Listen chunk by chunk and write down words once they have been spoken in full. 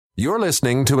You're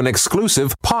listening to an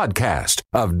exclusive podcast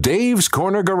of Dave's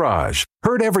Corner Garage.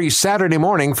 Heard every Saturday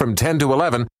morning from 10 to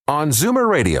 11 on Zoomer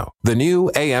Radio, the new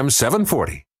AM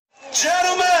 740.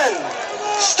 Gentlemen,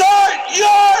 start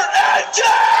your engine!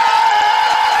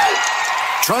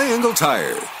 Triangle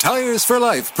Tire, Tires for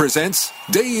Life presents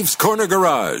Dave's Corner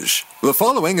Garage. The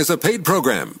following is a paid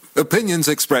program. Opinions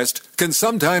expressed can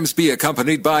sometimes be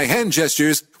accompanied by hand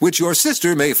gestures which your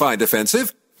sister may find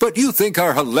offensive, but you think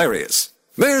are hilarious.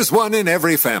 There's one in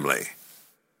every family.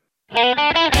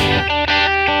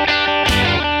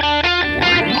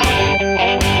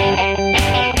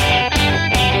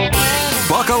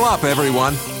 Buckle up,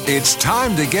 everyone. It's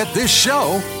time to get this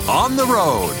show on the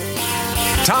road.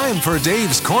 Time for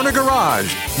Dave's Corner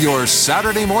Garage, your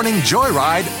Saturday morning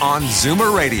joyride on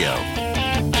Zoomer Radio.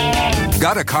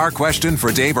 Got a car question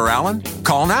for Dave or Alan?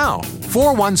 Call now,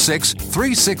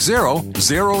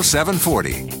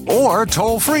 416-360-0740. Or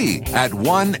toll free at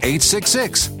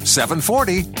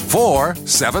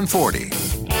 1-866-740-4740.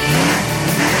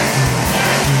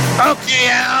 Okay,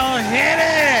 Al, hit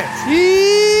it!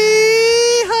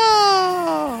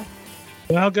 Yeehaw!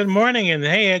 Well, good morning, and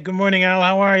hey, good morning, Al.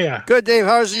 How are you? Good, Dave.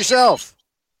 How's yourself?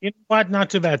 You know what? Not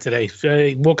too bad today.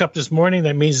 I woke up this morning.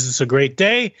 That means it's a great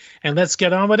day, and let's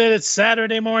get on with it. It's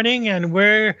Saturday morning, and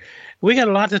we got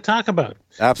a lot to talk about.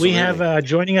 Absolutely. We have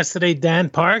joining us today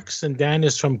Dan Parks, and Dan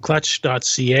is from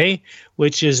Clutch.ca,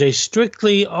 which is a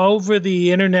strictly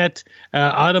over-the-internet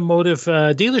automotive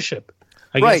dealership.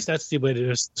 I guess that's the way to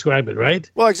describe it, right?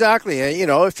 Well, exactly. You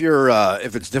know, if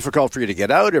it's difficult for you to get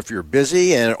out, if you're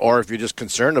busy, or if you're just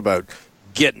concerned about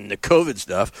getting the COVID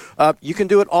stuff, you can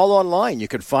do it all online. You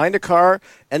can find a car,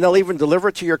 and they'll even deliver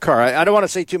it to your car. I don't want to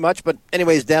say too much, but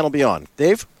anyways, Dan will be on.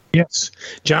 Dave? Yes.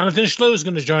 Jonathan Schlew is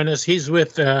going to join us. He's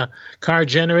with Car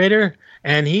Generator,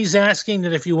 and he's asking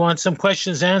that if you want some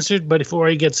questions answered, but before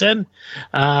he gets in,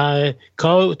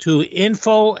 go to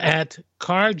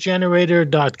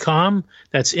info@cargenerator.com.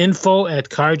 That's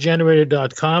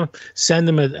info@cargenerator.com. Send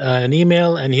him an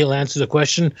email, and he'll answer the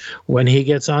question when he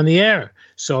gets on the air.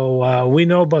 So we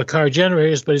know about car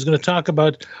generators, but he's going to talk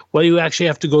about what you actually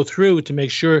have to go through to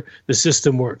make sure the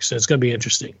system works. And it's going to be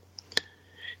interesting.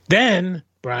 Then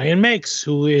Brian Makes,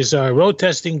 who is our road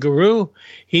testing guru.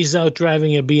 He's out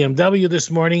driving a BMW this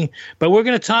morning. But we're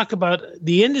going to talk about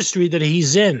the industry that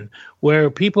he's in, where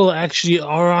people actually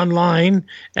are online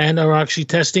and are actually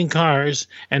testing cars,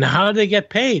 and how they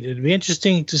get paid. It'd be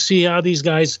interesting to see how these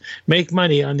guys make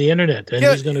money on the internet. And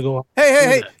he's going to go.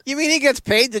 Hey! You mean he gets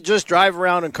paid to just drive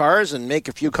around in cars and make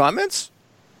a few comments?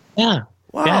 Yeah.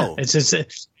 Wow. Yeah.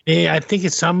 I think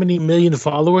it's how many million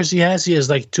followers he has. He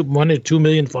has like 1 or 2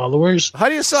 million followers. How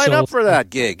do you sign up for that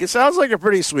gig? It sounds like a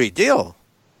pretty sweet deal.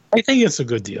 I think it's a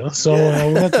good deal. So,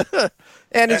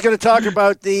 and he's going to talk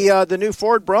about the new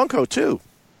Ford Bronco too.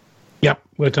 Yep,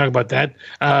 we'll talk about that.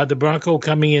 The Bronco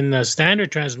coming in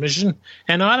standard transmission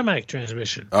and automatic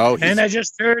transmission. Oh, and I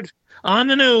just heard on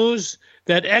the news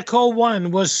that Echo One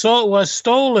was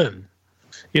stolen.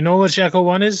 You know which Echo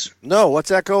One is? No, what's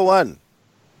Echo One?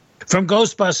 From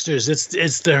Ghostbusters.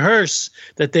 It's the hearse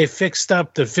that they fixed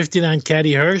up, the 59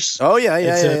 Caddy hearse. Oh, yeah.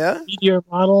 It's a Meteor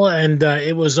model, and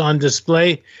it was on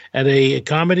display at a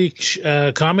comic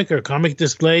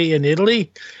display in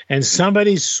Italy, and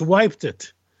somebody swiped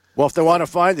it. Well, if they want to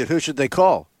find it, who should they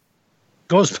call?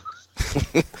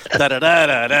 Ghostbusters.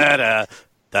 Da-da-da-da-da-da.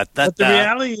 But the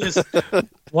reality is,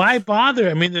 why bother?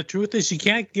 I mean, the truth is you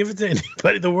can't give it to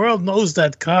anybody. The world knows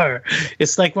that car.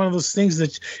 It's like one of those things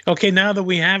that, okay, now that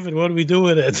we have it, what do we do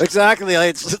with it? Exactly.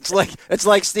 It's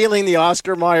like stealing the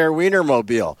Oscar Mayer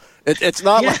Wienermobile. It's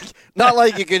not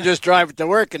like you can just drive it to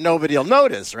work and nobody will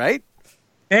notice, right?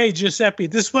 Hey, Giuseppe,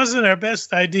 this wasn't our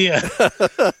best idea.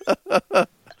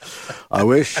 I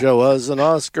wish I was an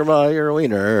Oscar Mayer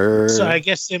Wiener. So I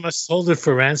guess they must hold it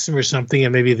for ransom or something,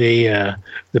 and maybe the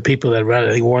people that run it,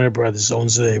 I think Warner Brothers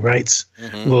owns the rights,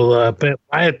 will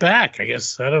buy it back, I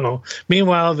guess. I don't know.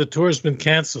 Meanwhile, the tour's been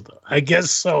canceled. I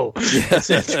guess so. That's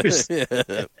interesting.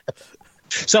 Yeah.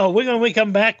 So when we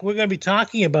come back, we're going to be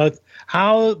talking about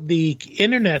how the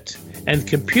internet and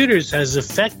computers has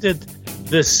affected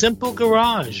the simple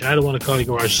garage. I don't want to call it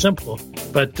garage simple,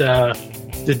 but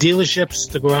the dealerships,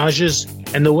 the garages,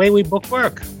 and the way we book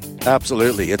work.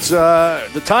 Absolutely. It's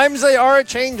the times they are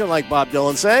changing, like Bob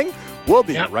Dylan saying. We'll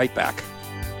be right back.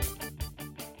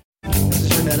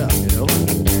 Turn that up,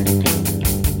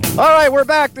 All right, we're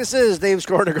back. This is Dave's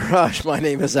Corner Garage. My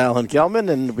name is Alan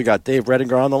Gelman, and we got Dave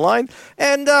Redinger on the line.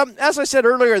 And as I said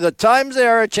earlier, the times they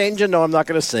are changing. No, I'm not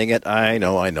going to sing it. I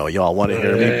know. You all want to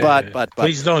hear me, but.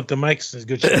 Please don't. The mic's is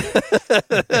good.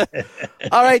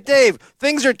 All right, Dave,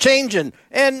 things are changing.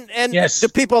 And yes. Do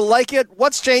people like it?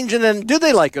 What's changing, and do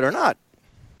they like it or not?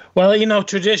 Well,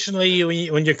 traditionally,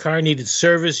 when your car needed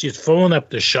service, you'd phone up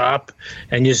the shop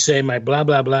and you say, my blah,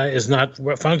 blah, blah is not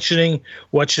functioning.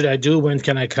 What should I do? When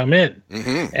can I come in?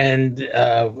 Mm-hmm. And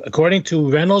according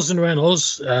to Reynolds &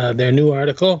 Reynolds, their new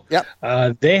article,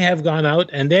 they have gone out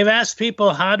and they've asked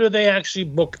people, how do they actually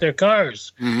book their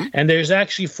cars? Mm-hmm. And there's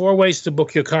actually 4 ways to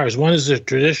book your cars. One is the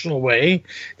traditional way.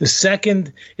 The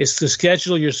second is to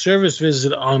schedule your service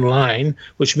visit online,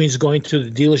 which means going to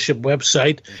the dealership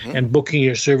website and booking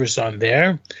your service on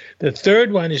there. The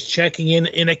third one is checking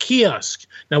in a kiosk.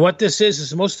 Now, what this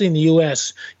is mostly in the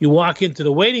U.S. You walk into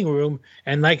the waiting room,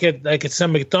 and like at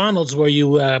some McDonald's where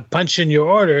you punch in your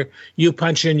order, you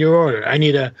punch in your order. I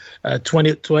need a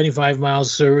 25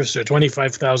 miles service or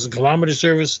 25,000 kilometer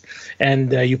service,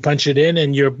 and you punch it in,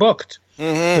 and you're booked.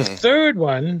 Mm-hmm. The third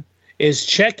one is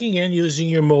checking in using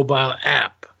your mobile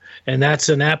app. And that's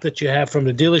an app that you have from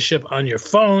the dealership on your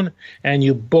phone, and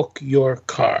you book your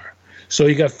car. So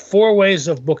you got 4 ways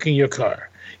of booking your car.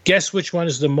 Guess which one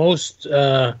is the most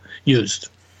used?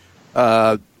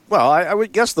 Well, I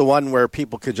would guess the one where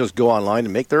people could just go online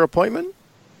and make their appointment.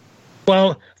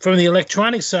 Well, from the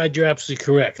electronic side, you're absolutely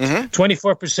correct.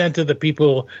 24% of the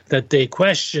people that they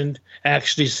questioned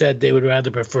actually said they would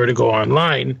rather prefer to go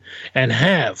online and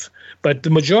have. But the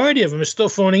majority of them are still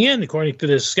phoning in according to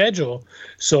this schedule.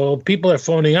 So people are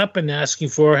phoning up and asking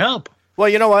for help. Well,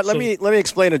 you know what? Let me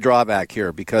explain a drawback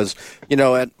here because,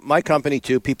 at my company,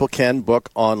 too, people can book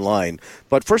online.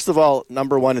 But first of all,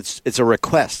 number one, it's a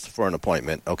request for an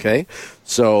appointment, okay?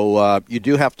 So you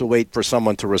do have to wait for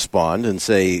someone to respond and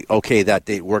say, okay, that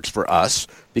date works for us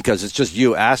because it's just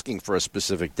you asking for a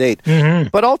specific date. Mm-hmm.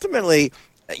 But ultimately,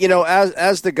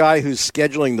 as the guy who's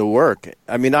scheduling the work,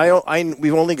 I mean,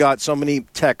 we've only got so many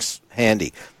techs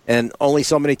handy and only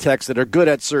so many techs that are good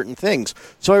at certain things.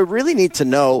 So I really need to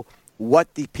know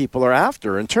what the people are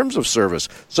after in terms of service.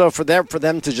 So for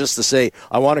them to just to say,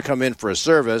 I want to come in for a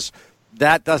service,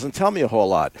 that doesn't tell me a whole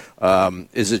lot.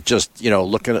 Is it just,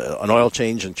 looking at an oil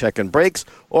change and checking brakes,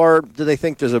 or do they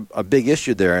think there's a big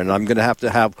issue there and I'm going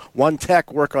to have one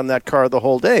tech work on that car the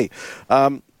whole day?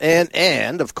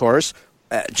 And of course,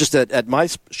 just at my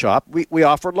shop, we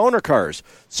offer loaner cars.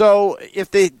 So if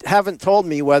they haven't told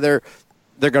me whether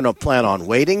they're going to plan on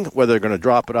waiting, whether they're going to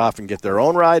drop it off and get their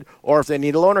own ride, or if they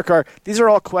need a loaner car. These are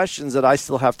all questions that I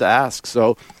still have to ask.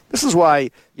 So this is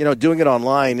why, doing it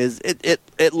online it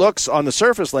looks on the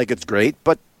surface like it's great,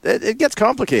 but it gets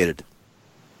complicated.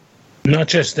 Not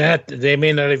just that, they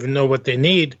may not even know what they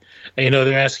need.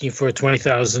 They're asking for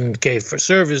 $20,000 for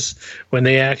service when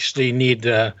they actually need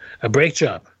a brake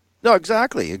job. No,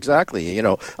 exactly.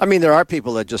 I mean, there are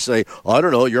people that just say, I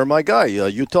don't know, you're my guy.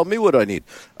 You tell me what I need,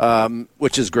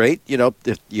 which is great.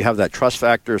 If you have that trust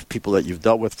factor of people that you've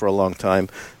dealt with for a long time.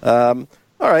 All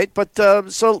right, but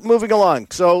so moving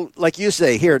along. So like you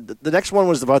say here, the next one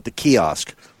was about the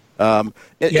kiosk.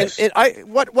 Yes.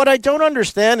 What I don't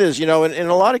understand is, in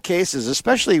a lot of cases,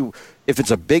 especially if it's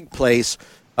a big place,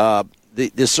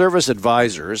 the service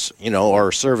advisors,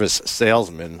 or service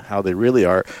salesmen, how they really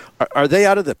are they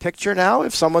out of the picture now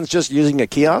if someone's just using a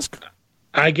kiosk?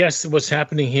 I guess what's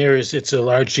happening here is it's a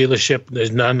large dealership.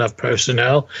 There's not enough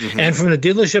personnel. Mm-hmm. And from the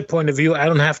dealership point of view, I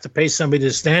don't have to pay somebody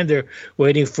to stand there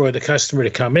waiting for the customer to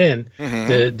come in.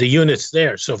 Mm-hmm. The unit's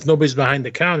there. So if nobody's behind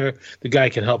the counter, the guy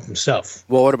can help himself.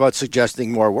 Well, what about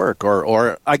suggesting more work?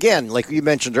 Or again, like you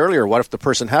mentioned earlier, what if the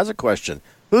person has a question?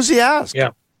 Who's he ask?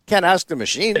 Yeah. Can't ask the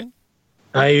machine.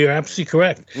 You're absolutely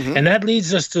correct. Mm-hmm. And that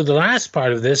leads us to the last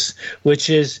part of this, which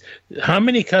is how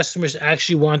many customers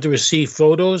actually want to receive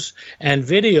photos and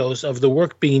videos of the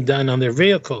work being done on their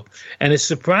vehicle. And it's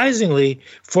surprisingly,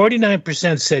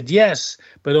 49% said yes,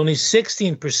 but only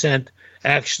 16%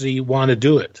 actually want to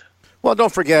do it. Well,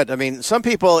 don't forget, I mean, some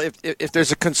people, if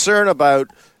there's a concern about,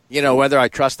 whether I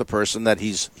trust the person that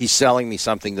he's selling me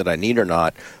something that I need or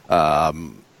not,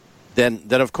 then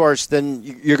of course,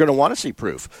 you're going to want to see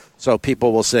proof. So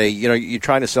people will say, you're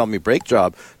trying to sell me brake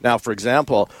job. Now, for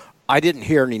example, I didn't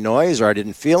hear any noise or I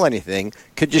didn't feel anything.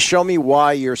 Could you show me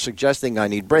why you're suggesting I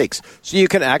need brakes? So you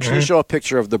can actually show a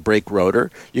picture of the brake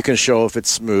rotor. You can show if it's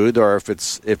smooth or if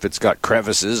it's got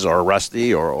crevices or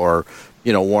rusty or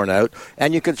worn out.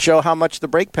 And you can show how much the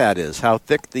brake pad is, how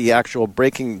thick the actual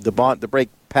the brake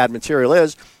pad material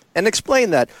is. And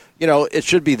explain that, it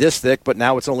should be this thick, but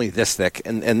now it's only this thick,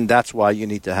 and that's why you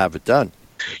need to have it done.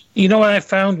 You know what I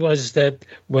found was that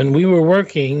when we were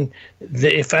working,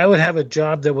 if I would have a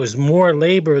job that was more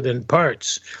labor than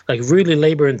parts, like really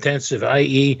labor intensive,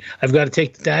 i.e., I've got to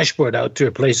take the dashboard out to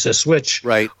replace a switch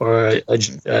or a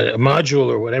module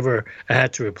or whatever I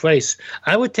had to replace,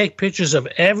 I would take pictures of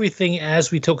everything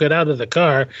as we took it out of the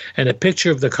car and a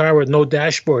picture of the car with no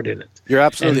dashboard in it. You're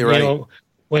absolutely right. You know,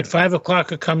 when 5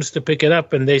 o'clock comes to pick it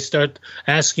up and they start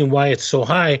asking why it's so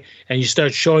high, and you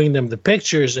start showing them the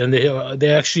pictures, and they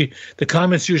actually, the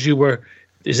comments usually were,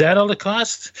 is that all it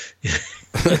cost?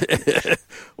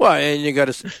 Well, and you got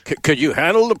to, could you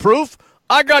handle the proof?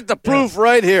 I got the proof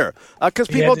right here. Because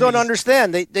people don't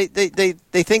understand. They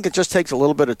think it just takes a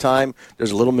little bit of time.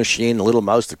 There's a little machine, a little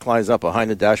mouse that climbs up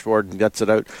behind the dashboard and gets it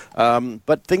out.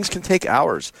 But things can take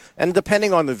hours. And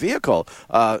depending on the vehicle,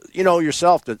 you know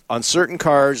yourself that on certain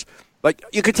cars, like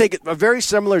you could take a very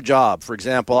similar job. For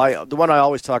example, the one I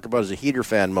always talk about is a heater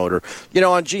fan motor. You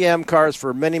know, on GM cars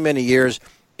for many, many years,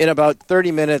 in about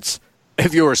 30 minutes,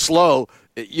 if you were slow,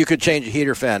 you could change a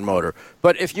heater fan motor.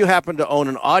 But if you happen to own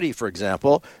an Audi, for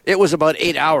example, it was about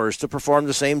 8 hours to perform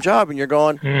the same job. And you're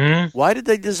going, why did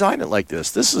they design it like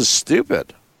this? This is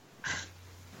stupid.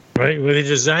 Right. Well, they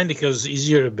designed it because it's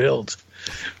easier to build,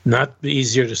 not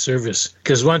easier to service.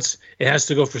 Because once it has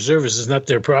to go for service, it's not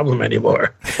their problem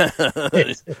anymore.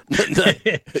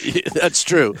 That's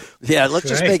true. Yeah, let's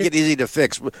just make it easy to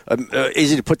fix,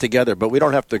 easy to put together, but we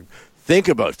don't have to think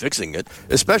about fixing it,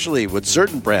 especially with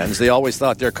certain brands. They always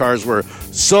thought their cars were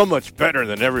so much better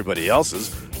than everybody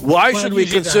else's. Why should we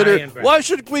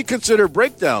consider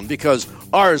breakdown? Because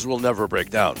ours will never break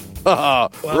down.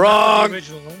 Wrong.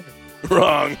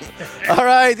 Wrong. All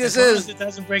right, this is. As long as it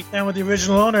doesn't break down with the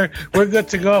original owner, we're good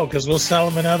to go because we'll sell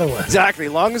them another one. Exactly.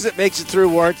 As long as it makes it through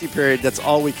warranty period, that's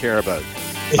all we care about.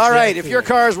 Exactly. All right, if your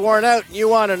car's worn out and you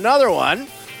want another one,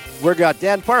 we've got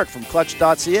Dan Park from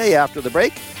Clutch.ca after the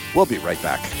break. We'll be right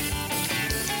back.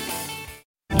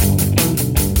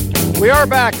 We are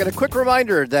back, and a quick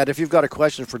reminder that if you've got a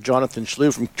question for Jonathan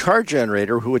Schlew from Car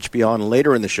Generator, who will be on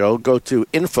later in the show, go to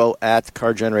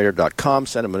info@cargenerator.com,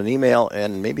 send him an email,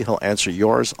 and maybe he'll answer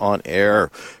yours on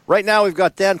air. Right now, we've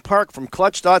got Dan Park from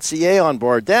Clutch.ca on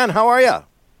board. Dan, how are you?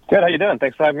 Good, how you doing?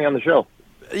 Thanks for having me on the show.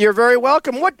 You're very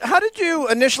welcome. How did you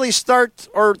initially start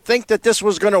or think that this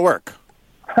was going to work?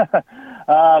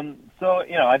 So,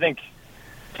 you know, I think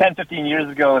 10, 15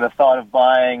 years ago, the thought of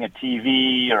buying a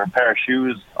TV or a pair of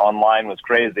shoes online was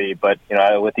crazy. But, you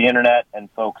know, with the Internet and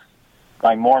folks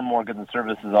buying more and more goods and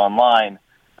services online,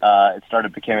 it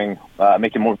started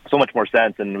making so much more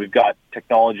sense. And we've got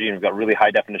technology and we've got really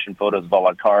high-definition photos of all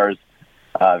our cars.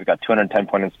 We've got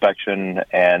 210-point inspection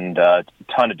and a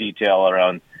ton of detail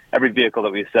around every vehicle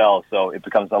that we sell. So it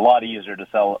becomes a lot easier to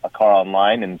sell a car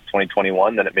online in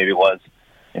 2021 than it maybe was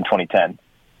in 2010.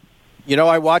 You know,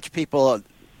 I watch people,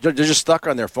 they're just stuck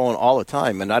on their phone all the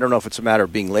time, and I don't know if it's a matter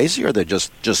of being lazy or they're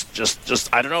just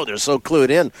I don't know, they're so clued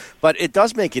in. But it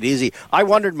does make it easy. I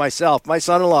wondered myself, my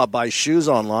son-in-law buys shoes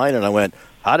online, and I went,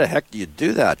 how the heck do you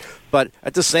do that? But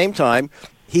at the same time,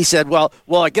 he said, well,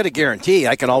 I get a guarantee.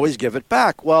 I can always give it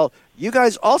back. Well, you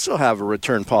guys also have a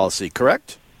return policy,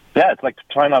 correct? Yeah, it's like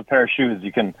trying on a pair of shoes.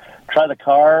 You can try the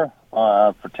car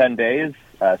for 10 days,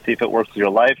 see if it works with your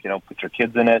life, you know, put your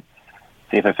kids in it,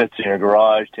 see if it fits in your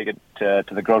garage, take it to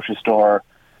the grocery store.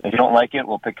 If you don't like it,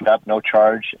 we'll pick it up, no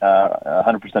charge,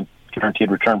 100% guaranteed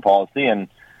return policy. And,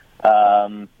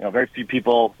 you know, very few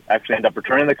people actually end up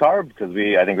returning the car because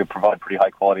I think we provide pretty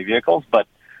high-quality vehicles. But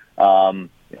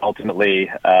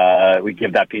ultimately, we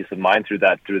give that peace of mind through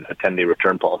the 10-day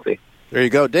return policy. There you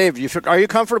go. Dave, are you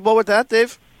comfortable with that,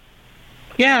 Dave?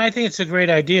 Yeah, I think it's a great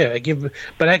idea.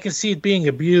 But I can see it being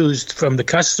abused from the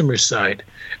customer side,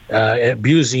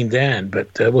 abusing Dan.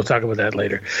 But we'll talk about that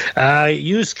later.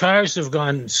 Used cars have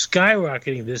gone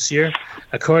skyrocketing this year,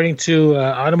 according to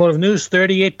Automotive News.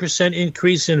 38%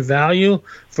 increase in value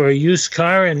for a used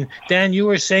car. And Dan, you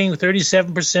were saying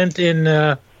 37%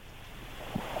 in.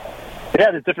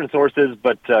 Yeah, there's different sources,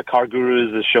 but Car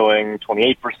Gurus is showing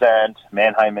 28%,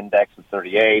 Manheim Index is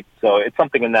 38%, so it's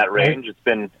something in that range. It's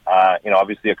been, you know,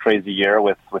 obviously a crazy year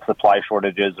with supply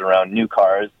shortages around new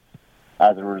cars.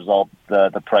 As a result,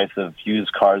 the price of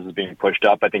used cars is being pushed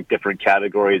up. I think different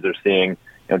categories are seeing, you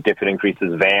know, different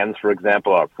increases. Vans, for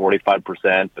example, are up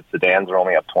 45%, but sedans are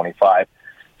only up 25%.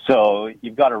 So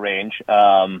you've got a range,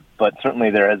 but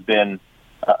certainly there has been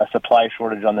a supply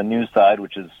shortage on the new side,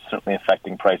 which is certainly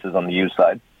affecting prices on the used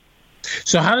side.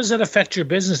 So how does that affect your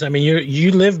business? I mean,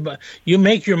 you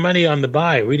make your money on the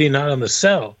buy, really not on the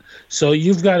sell. So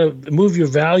you've got to move your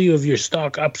value of your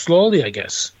stock up slowly, I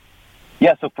guess.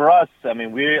 Yeah, so for us, I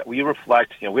mean, we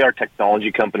reflect, you know, we are a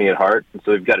technology company at heart, and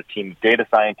so we've got a team of data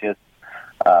scientists,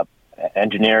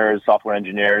 engineers, software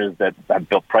engineers that have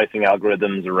built pricing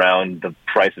algorithms around the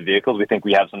price of vehicles. We think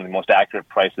we have some of the most accurate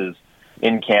prices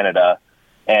in Canada,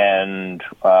 and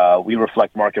we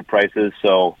reflect market prices.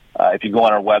 So if you go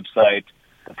on our website,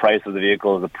 the price of the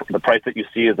vehicle is the price that you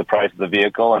see is the price of the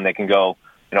vehicle, and they can go,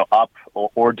 up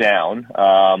or down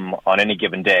on any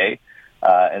given day.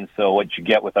 And so what you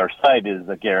get with our site is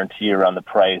a guarantee around the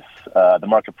price, the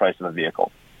market price of a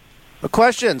vehicle. A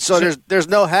question. So there's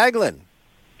no haggling.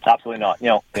 Absolutely not.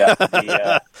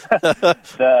 The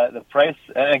price,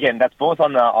 and again, that's both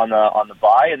on the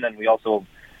buy, and then we also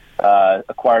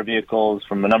acquire vehicles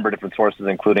from a number of different sources,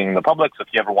 including the public. So if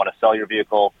you ever want to sell your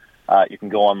vehicle, you can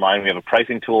go online. We have a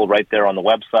pricing tool right there on the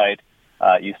website.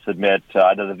 You submit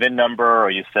either the VIN number or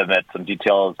you submit some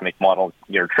details, make, model,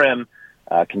 year, trim,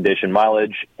 condition,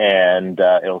 mileage, and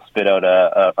it'll spit out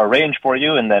a range for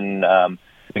you, and then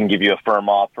we can give you a firm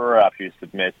offer after you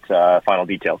submit final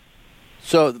details.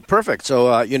 So perfect.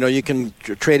 So you can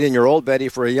trade in your old Betty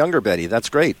for a younger Betty. That's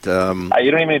great. You don't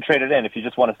even need to trade it in. If you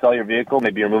just want to sell your vehicle,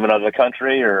 maybe you're moving out of the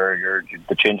country or you're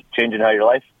changing how your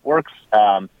life works.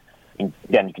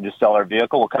 Again, you can just sell our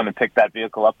vehicle. We'll come and pick that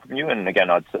vehicle up from you. And again,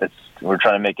 we're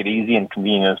trying to make it easy and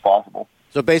convenient as possible.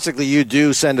 So basically, you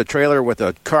do send a trailer with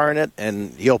a car in it,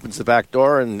 and he opens the back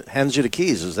door and hands you the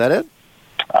keys. Is that it?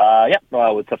 Yeah.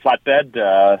 It's a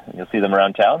flatbed. You'll see them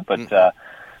around town, but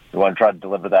we want to try to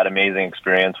deliver that amazing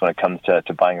experience when it comes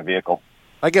to buying a vehicle.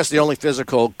 I guess the only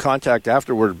physical contact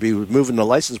afterward would be moving the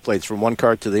license plates from one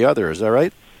car to the other. Is that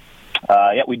right?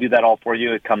 Yeah, we do that all for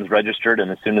you. It comes registered,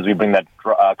 and as soon as we bring that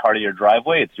car to your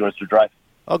driveway, it's yours to drive.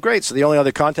 Oh, great. So the only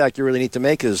other contact you really need to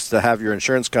make is to have your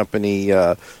insurance company,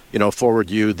 forward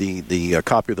you the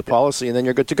copy of the policy, and then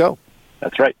you're good to go.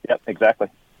 That's right. Yep, exactly.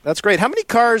 That's great. How many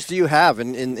cars do you have?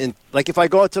 In like, if I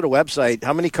go out to the website,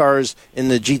 how many cars in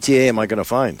the GTA am I going to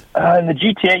find? In the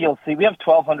GTA, you'll see we have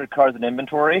 1,200 cars in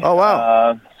inventory. Oh,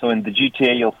 wow. So in the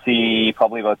GTA, you'll see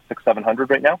probably about 600-700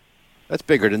 right now. That's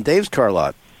bigger than Dave's car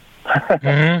lot.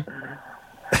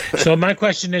 Mm-hmm. So my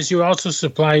question is, you also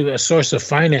supply a source of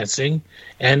financing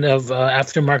and of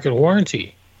aftermarket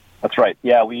warranty. That's right.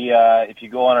 Yeah, we if you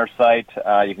go on our site,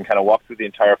 you can kind of walk through the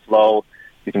entire flow.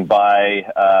 You can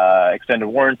buy extended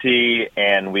warranty,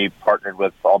 and we partnered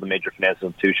with all the major financial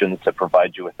institutions to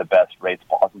provide you with the best rates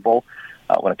possible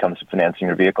when it comes to financing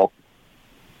your vehicle.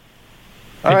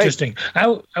 Interesting.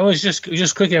 Right. I was just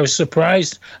quickly, I was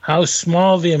surprised how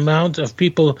small the amount of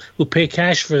people who pay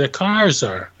cash for the cars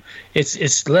are.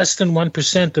 It's less than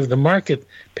 1% of the market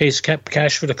pays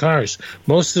cash for the cars.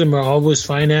 Most of them are always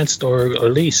financed or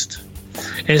leased.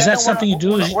 And is that something you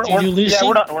do? Do you lease? Yeah,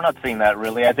 we're not seeing that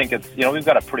really. I think it's we've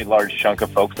got a pretty large chunk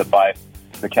of folks that buy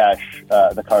the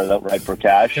cars outright for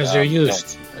cash because they're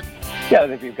used. Yeah, I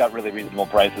think we've got really reasonable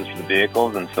prices for the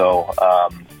vehicles, and so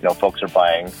folks are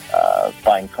buying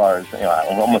cars.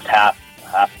 Almost half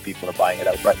the people are buying it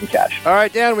outright in cash. All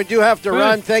right, Dan, we do have to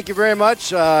run. Thank you very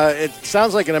much. It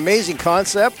sounds like an amazing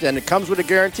concept, and it comes with a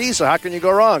guarantee. So how can you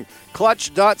go wrong?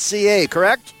 Clutch.ca,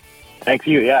 correct? Thank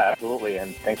you. Yeah, absolutely,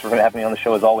 and thanks for having me on the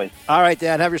show as always. All right,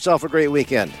 Dan, have yourself a great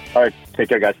weekend. All right, take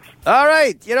care, guys. All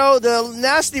right, the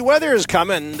nasty weather is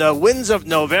coming. The winds of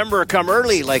November come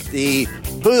early, like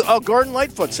Gordon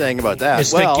Lightfoot saying about that.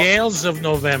 It's the gales of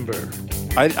November.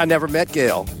 I never met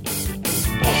Gail.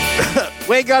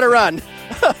 We got to run.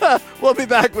 We'll be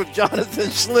back with Jonathan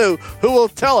Schlew, who will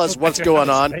tell us what's going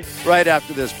on right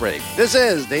after this break. This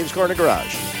is Dave's Corner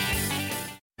Garage.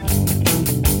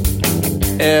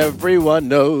 Everyone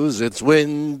knows it's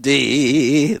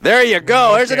windy. There you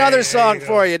go. There's another song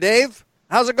for you, Dave.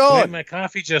 How's it going? My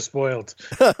coffee just spoiled.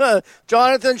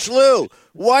 Jonathan Schlew,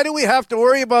 why do we have to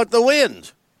worry about the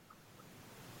wind?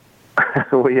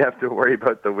 We have to worry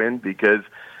about the wind because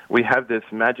we have this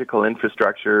magical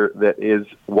infrastructure that is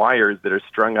wires that are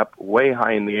strung up way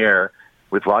high in the air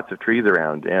with lots of trees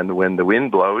around. And when the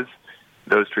wind blows,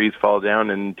 those trees fall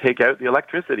down and take out the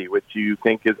electricity, which you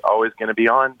think is always going to be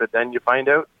on, but then you find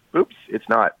out, oops, it's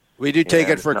not. We do take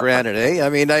it for granted, eh? I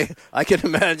mean, I can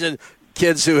imagine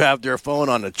kids who have their phone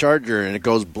on a charger and it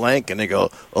goes blank and they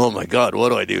go, oh my God, what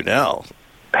do I do now?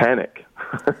 Panic.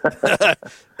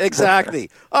 Exactly.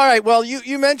 All right. Well,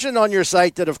 you mentioned on your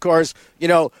site that, of course,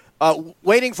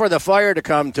 waiting for the fire to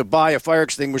come to buy a fire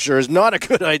extinguisher is not a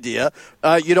good idea.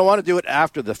 You don't want to do it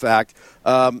after the fact.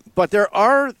 But there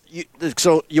are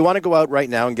so you want to go out right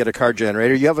now and get a car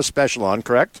generator. You have a special on,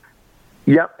 correct?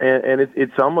 Yeah, and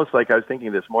it's almost like I was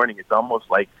thinking this morning. It's almost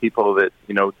like people that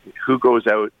who goes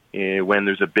out when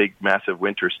there's a big, massive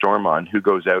winter storm on. Who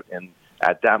goes out and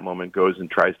at that moment goes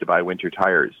and tries to buy winter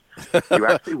tires. You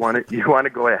actually want to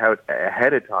go out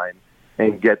ahead of time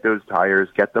and get those tires,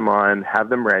 get them on, have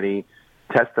them ready,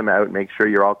 test them out, make sure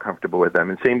you're all comfortable with them.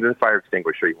 And same with the fire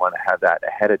extinguisher, you want to have that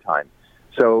ahead of time.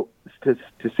 So to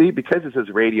see, because this is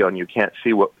radio and you can't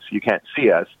see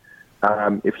us,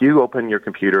 if you open your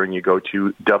computer and you go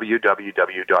to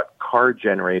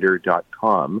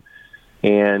www.cargenerator.com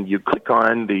and you click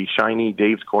on the shiny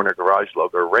Dave's Corner Garage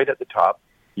logo right at the top,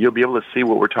 you'll be able to see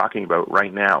what we're talking about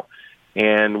right now.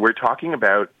 And we're talking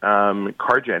about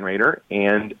Car Generator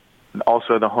and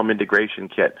also the home integration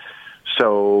kit.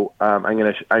 So I'm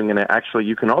gonna actually,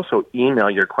 you can also email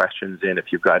your questions in.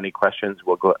 If you've got any questions,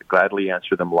 we'll gladly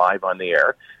answer them live on the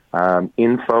air.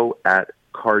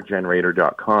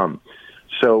 info@cargenerator.com.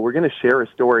 So we're going to share a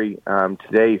story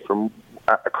today from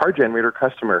a Car Generator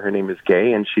customer. Her name is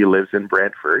Gay, and she lives in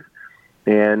Brantford.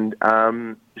 And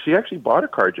she actually bought a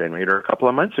Car Generator a couple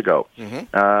of months ago.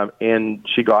 And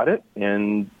she got it,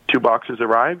 and 2 boxes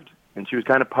arrived, and she was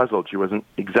kind of puzzled. She wasn't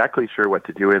exactly sure what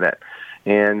to do with it.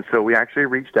 And so we actually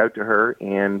reached out to her,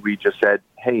 and we just said,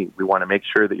 hey, we want to make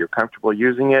sure that you're comfortable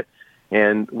using it.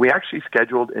 And we actually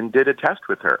scheduled and did a test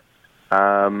with her.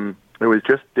 It was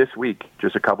just this week,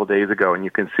 just a couple days ago, and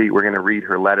you can see we're going to read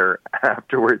her letter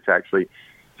afterwards, actually.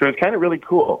 So it's kind of really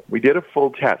cool. We did a full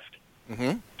test.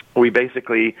 We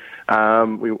basically,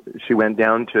 she went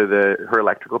down to her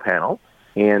electrical panel,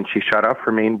 and she shut off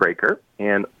her main breaker,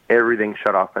 and everything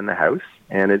shut off in the house.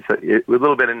 And it was a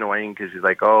little bit annoying because she's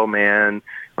like, oh, man,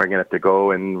 we're going to have to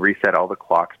go and reset all the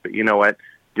clocks. But you know what?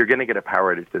 You're going to get a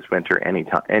power outage this winter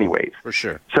anyways. For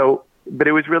sure. So, but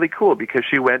it was really cool because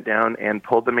she went down and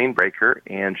pulled the main breaker,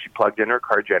 and she plugged in her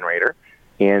Car Generator,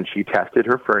 and she tested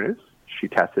her furnace, she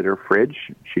tested her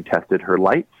fridge, she tested her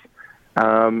lights.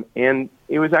 And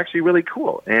it was actually really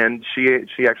cool. And she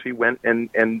actually went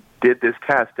and did this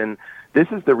test. And this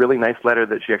is the really nice letter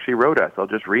that she actually wrote us. I'll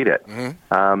just read it.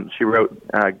 She wrote,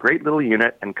 great little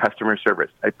unit and customer service.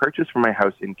 I purchased for my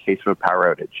house in case of a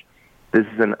power outage. This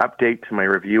is an update to my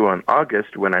review on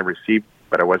August when I received,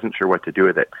 but I wasn't sure what to do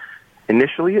with it.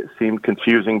 Initially, it seemed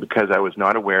confusing because I was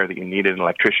not aware that you needed an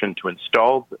electrician to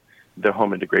install the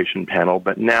home integration panel.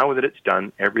 But now that it's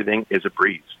done, everything is a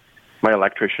breeze. My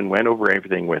electrician went over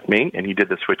everything with me, and he did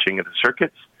the switching of the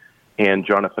circuits. And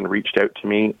Jonathan reached out to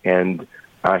me, and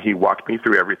he walked me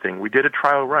through everything. We did a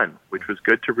trial run, which was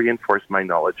good to reinforce my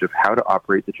knowledge of how to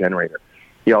operate the generator.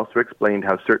 He also explained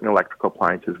how certain electrical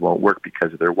appliances won't work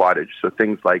because of their wattage. So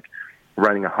things like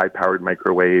running a high-powered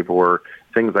microwave or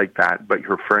things like that. But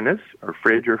your furnace or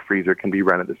fridge or freezer can be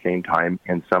run at the same time,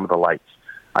 and some of the lights.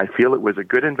 I feel it was a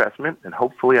good investment, and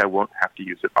hopefully I won't have to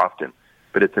use it often.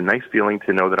 But it's a nice feeling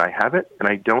to know that I have it, and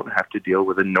I don't have to deal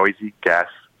with a noisy,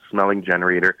 gas-smelling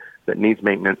generator that needs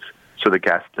maintenance so the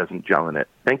gas doesn't gel in it.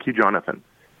 Thank you, Jonathan.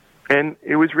 And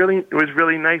it was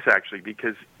really nice, actually,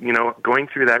 because, you know, going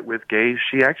through that with Gay,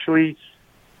 she actually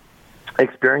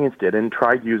experienced it and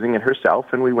tried using it herself,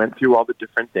 and we went through all the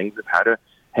different things of how to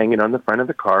hang it on the front of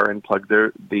the car and plug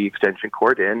the extension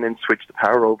cord in and switch the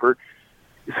power over.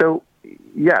 So,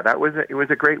 yeah, it was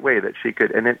a great way that she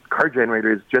could, and Car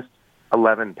Generator is just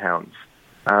 11 pounds.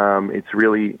 It's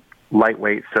really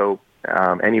lightweight, so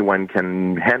anyone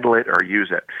can handle it or use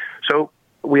it. So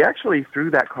we actually,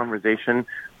 through that conversation,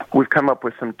 we've come up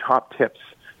with some top tips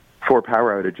for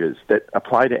power outages that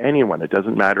apply to anyone. It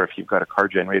doesn't matter if you've got a Car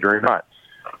Generator or not.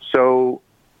 So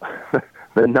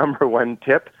the number one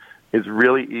tip is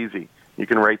really easy. You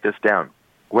can write this down.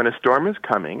 When a storm is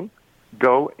coming,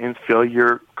 go and fill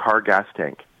your car gas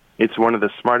tank. It's one of the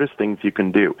smartest things you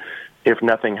can do. If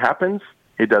nothing happens,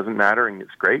 it doesn't matter, and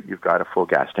it's great. You've got a full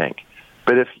gas tank.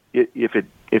 But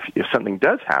if something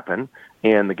does happen,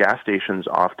 and the gas stations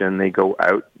often they go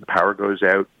out, the power goes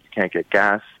out, you can't get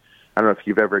gas. I don't know if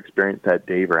you've ever experienced that,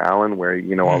 Dave or Alan, where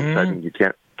all of a sudden you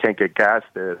can't get gas.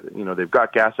 They've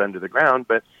got gas under the ground,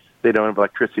 but they don't have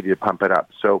electricity to pump it up.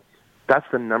 So that's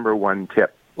the number one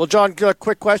tip. Well, John,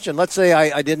 quick question. Let's say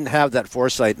I didn't have that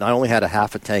foresight and I only had a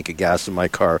half a tank of gas in my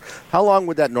car. How long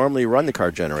would that normally run the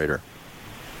Car Generator?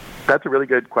 That's a really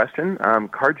good question.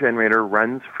 Car Generator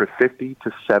runs for 50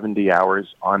 to 70 hours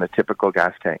on a typical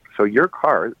gas tank. So your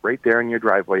car, right there in your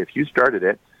driveway, if you started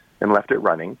it and left it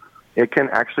running, it can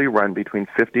actually run between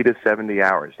 50 to 70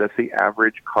 hours. That's the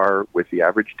average car with the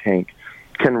average tank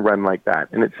can run like that.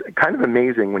 And it's kind of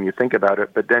amazing when you think about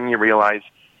it, but then you realize,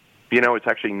 it's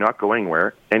actually not going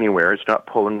anywhere. It's not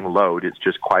pulling the load. It's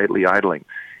just quietly idling.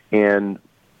 And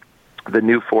the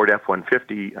new Ford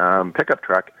F-150 pickup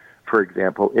truck, for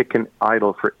example, it can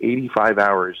idle for 85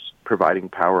 hours providing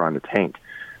power on the tank.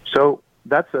 So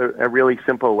that's a really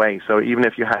simple way. So even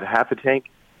if you had half a tank,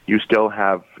 you still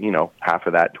have, half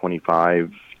of that,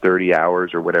 25, 30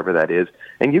 hours or whatever that is.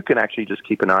 And you can actually just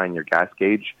keep an eye on your gas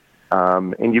gauge.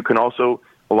 And you can also,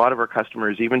 a lot of our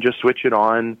customers even just switch it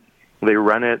on. They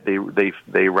run it. They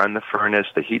run the furnace.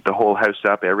 They heat the whole house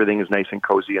up. Everything is nice and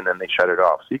cozy, and then they shut it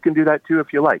off. So you can do that too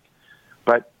if you like.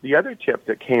 But the other tip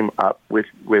that came up with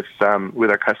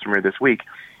our customer this week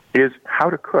is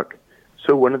how to cook.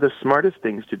 So one of the smartest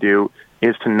things to do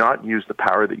is to not use the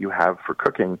power that you have for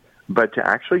cooking, but to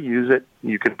actually use it.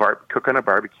 You can cook on a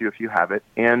barbecue if you have it.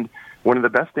 And one of the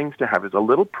best things to have is a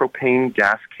little propane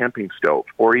gas camping stove,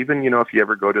 or even, if you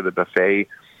ever go to the buffet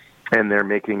and they're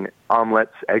making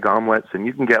omelets, egg omelets, and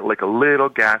you can get like a little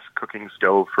gas cooking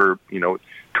stove for, $20,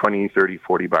 $30,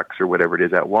 $40 or whatever it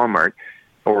is at Walmart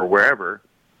or wherever.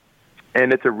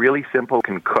 And it's a really simple,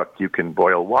 can cook. You can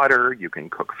boil water, you can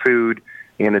cook food,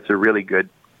 and it's a really good,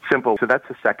 simple. So that's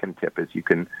the second tip, is you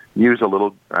can use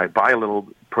buy a little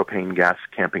propane gas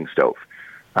camping stove.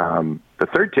 The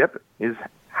third tip is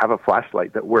have a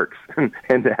flashlight that works. And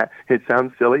it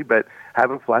sounds silly, but have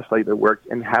a flashlight that works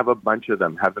and have a bunch of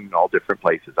them. Have them in all different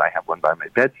places. I have one by my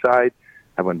bedside.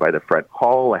 I have one by the front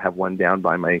hall. I have one down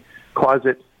by my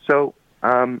closet. So,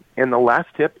 and the last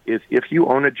tip is if you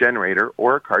own a generator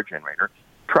or a car generator,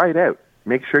 try it out.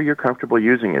 Make sure you're comfortable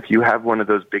using it. If you have one of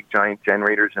those big giant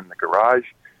generators in the garage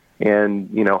and,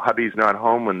 hubby's not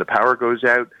home when the power goes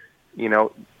out,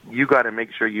 you got to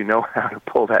make sure you know how to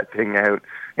pull that thing out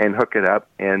and hook it up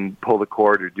and pull the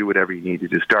cord or do whatever you need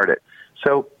to start it.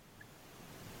 So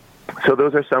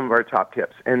those are some of our top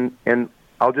tips. And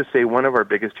I'll just say one of our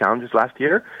biggest challenges last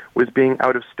year was being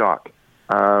out of stock.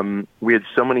 We had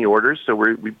so many orders, so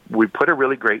we put a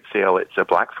really great sale. It's a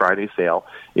Black Friday sale.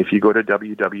 If you go to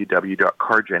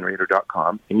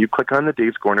www.cargenerator.com and you click on the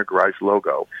Dave's Corner Garage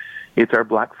logo, it's our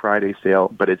Black Friday sale,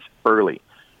 but it's early.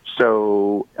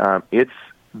 So it's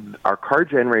our car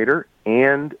generator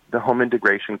and the home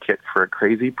integration kit for a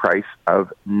crazy price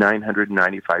of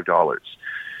 $995.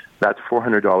 That's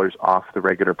 $400 off the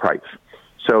regular price.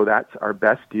 So that's our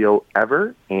best deal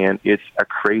ever, and it's a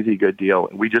crazy good deal.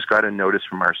 We just got a notice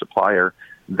from our supplier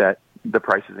that the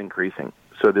price is increasing.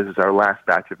 So this is our last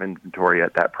batch of inventory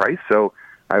at that price. So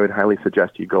I would highly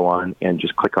suggest you go on and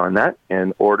just click on that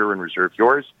and order and reserve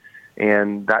yours.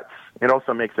 And it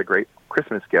also makes a great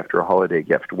Christmas gift or a holiday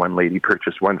gift. One lady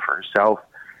purchased one for herself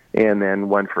and then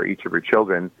one for each of her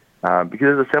children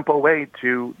because it's a simple way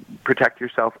to protect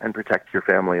yourself and protect your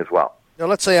family as well. Now,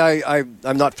 let's say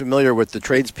I'm not familiar with the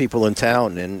tradespeople in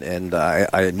town, and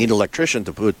I need an electrician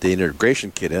to put the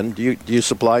integration kit in. Do you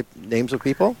supply names of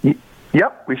people?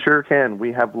 Yep, we sure can.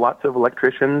 We have lots of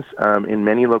electricians in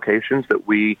many locations that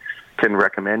we can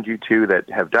recommend you to that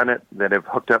have done it, that have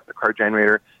hooked up the car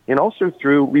generator, and also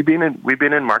we've been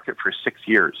in market for 6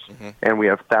 years, and we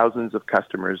have thousands of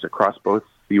customers across both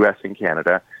the U.S. and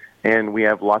Canada, and we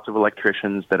have lots of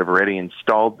electricians that have already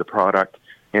installed the product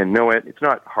and know it. It's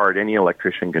not hard. Any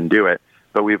electrician can do it,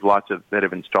 but we have lots that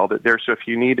have installed it there. So if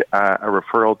you need a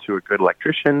referral to a good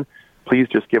electrician, please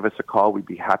just give us a call. We'd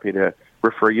be happy to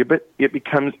refer you, but it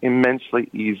becomes immensely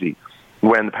easy.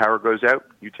 When the power goes out,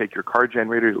 you take your car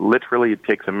generator, literally it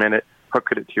takes a minute, hook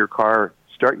it to your car,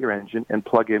 start your engine, and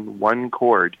plug in one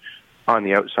cord on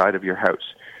the outside of your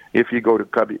house. If you go to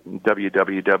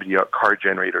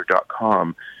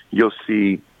www.cargenerator.com, you'll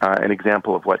see an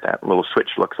example of what that little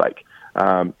switch looks like.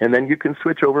 And then you can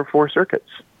switch over 4 circuits,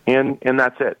 and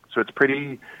that's it. So it's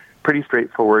pretty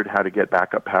straightforward how to get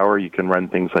backup power. You can run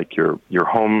things like your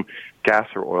home gas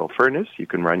or oil furnace. You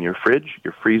can run your fridge,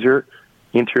 your freezer,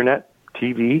 internet,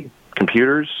 TV,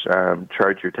 computers,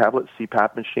 charge your tablets,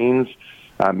 CPAP machines,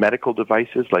 medical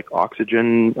devices like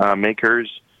oxygen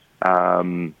makers,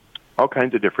 all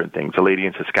kinds of different things. A lady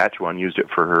in Saskatchewan used it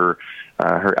for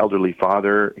her elderly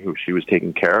father, who she was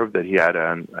taking care of, that he had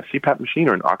a CPAP machine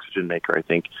or an oxygen maker, I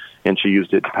think, and she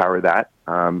used it to power that.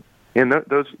 And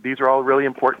these are all really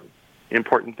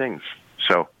important things.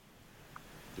 So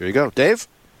there you go. Dave?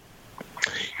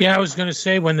 Yeah, I was going to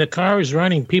say, when the car is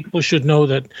running, people should know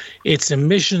that it's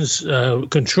emissions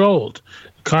controlled.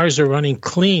 Cars are running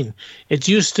clean. It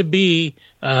used to be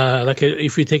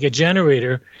if you take a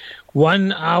generator,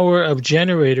 1 hour of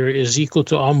generator is equal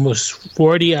to almost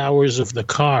 40 hours of the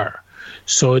car.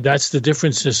 So that's the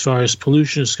difference as far as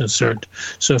pollution is concerned.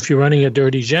 So if you're running a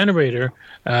dirty generator,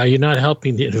 you're not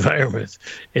helping the environment.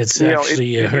 It's it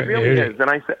really is. And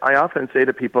I often say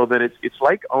to people that it's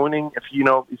like owning. If you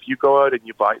go out and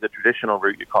you buy the traditional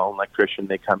route, you call an electrician.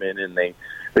 They come in and they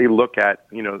look at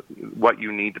what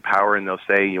you need to power, and they'll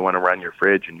say you want to run your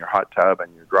fridge and your hot tub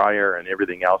and your dryer and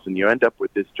everything else, and you end up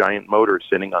with this giant motor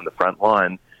sitting on the front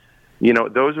lawn.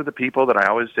 Those are the people that I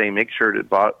always say make sure to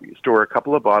store a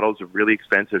couple of bottles of really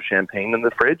expensive champagne in the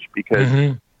fridge,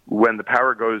 because when the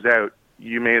power goes out,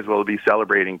 you may as well be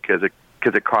celebrating because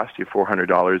it costs you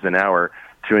 $400 an hour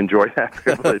to enjoy that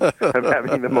privilege of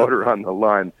having the motor on the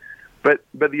lawn. But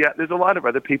yeah, there's a lot of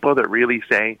other people that really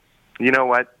say, you know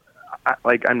what,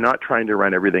 I'm not trying to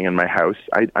run everything in my house.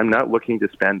 I'm not looking to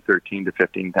spend $13,000 to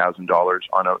 $15,000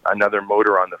 on another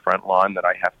motor on the front lawn that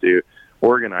I have to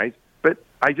organize. But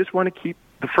I just want to keep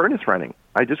the furnace running.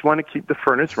 I just want to keep the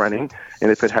furnace running,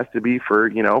 and if it has to be for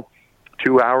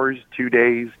 2 hours, 2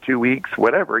 days, 2 weeks,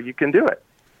 whatever, you can do it.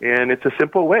 And it's a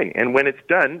simple way. And when it's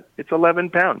done, it's 11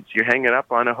 pounds. You hang it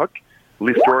up on a hook,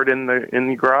 store it in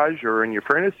the garage or in your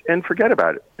furnace, and forget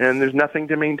about it. And there's nothing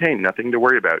to maintain, nothing to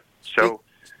worry about. So,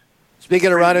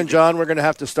 speaking of running, John, we're going to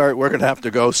have to start. We're going to have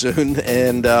to go soon.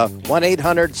 And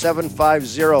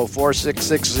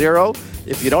 1-800-750-4660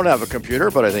 if you don't have a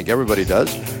computer, but I think everybody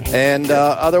does. And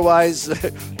otherwise,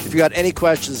 if you got any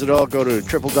questions at all, go to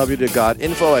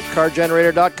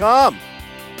www.info@cargenerator.com.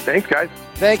 Thanks, guys.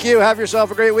 Thank you. Have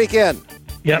yourself a great weekend.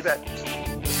 Yep.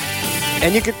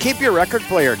 And you could keep your record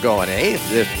player going, eh?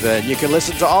 If you can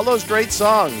listen to all those great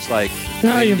songs like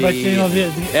Windy,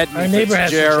 our neighbor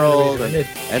has Gerald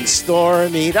and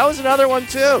Stormy. That was another one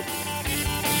too.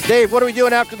 Dave, what are we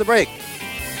doing after the break?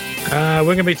 We're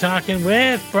going to be talking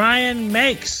with Brian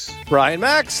Makes. Brian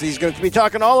Max. He's going to be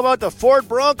talking all about the Ford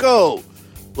Bronco.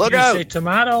 Look out. You say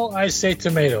tomato, I say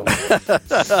tomato.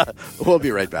 We'll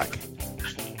be right back.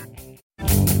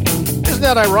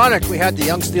 Isn't that ironic? We had the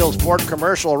Young Steels Ford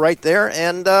commercial right there,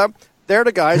 and they're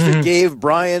the guys that gave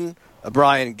Brian a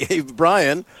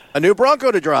new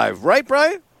Bronco to drive. Right,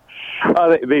 Brian?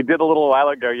 They did a little while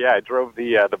ago, yeah. I drove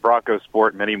the Bronco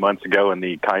Sport many months ago, and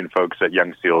the kind folks at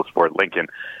Young Steels Ford Lincoln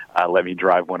let me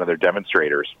drive one of their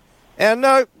demonstrators. And,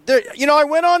 I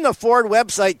went on the Ford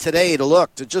website today to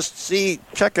look, to just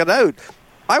check it out.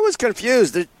 I was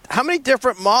confused. How many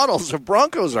different models of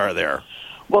Broncos are there?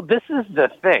 Well, this is the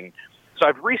thing. So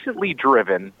I've recently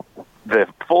driven the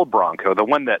full Bronco, the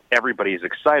one that everybody's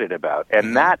excited about,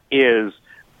 and that is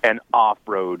an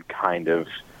off-road kind of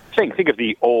thing. Think of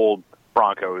the old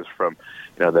Broncos from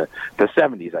the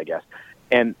 70s, I guess,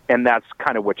 and that's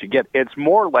kind of what you get. It's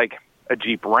more like a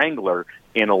Jeep Wrangler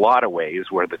in a lot of ways,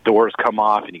 where the doors come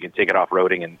off and you can take it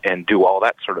off-roading and do all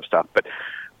that sort of stuff. But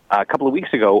a couple of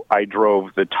weeks ago, I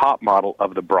drove the top model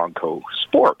of the Bronco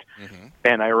Sport.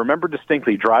 And I remember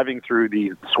distinctly driving through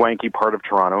the swanky part of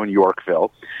Toronto in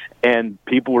Yorkville, and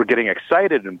people were getting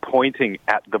excited and pointing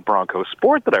at the Bronco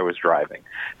Sport that I was driving,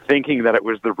 thinking that it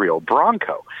was the real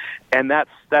Bronco. And that's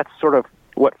sort of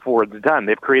what Ford's done.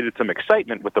 They've created some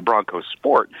excitement with the Bronco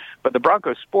Sport, but the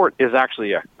Bronco Sport is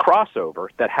actually a crossover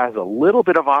that has a little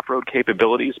bit of off-road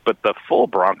capabilities, but the full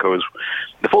Bronco,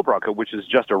 which is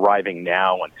just arriving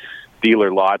now on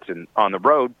dealer lots and on the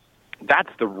road, that's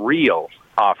the real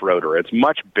off-roader. It's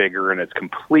much bigger and it's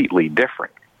completely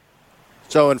different.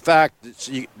 So, in fact,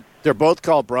 they're both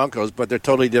called Broncos, but they're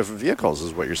totally different vehicles,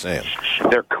 is what you're saying.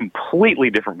 They're completely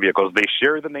different vehicles. They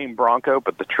share the name Bronco,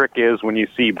 but the trick is when you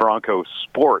see Bronco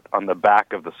Sport on the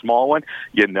back of the small one,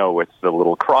 you know it's the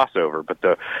little crossover. But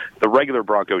the regular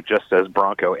Bronco just says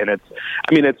Bronco, and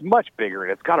it's much bigger,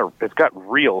 and it's got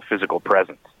real physical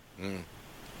presence.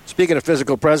 Speaking of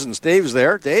physical presence, Dave's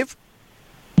there. Dave?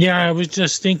 Yeah, I was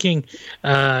just thinking,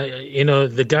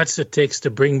 the guts it takes to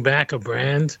bring back a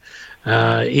brand,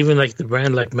 even like the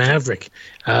brand like Maverick.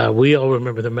 We all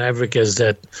remember the Maverick as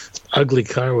that ugly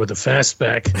car with a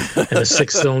fastback and a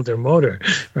 6-cylinder motor,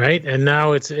 right? And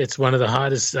now it's one of the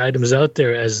hottest items out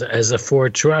there as a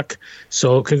Ford truck.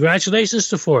 So congratulations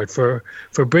to Ford for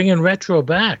bringing retro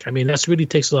back. I mean, that really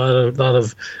takes a lot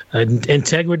of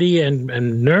integrity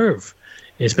and nerve,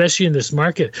 especially in this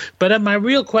market. But my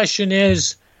real question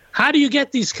is, how do you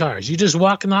get these cars? You just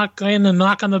knock on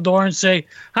the door and say,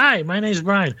 "Hi, my name's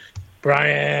Brian."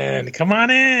 Brian, come on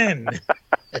in.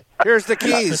 Here's the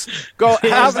keys. Go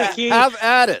have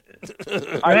at it.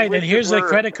 Right, and here's a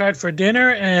credit card for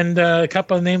dinner and a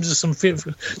couple of names of some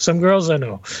girls I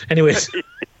know. Anyways.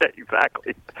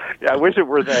 Exactly. Yeah, I wish it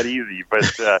were that easy,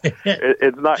 but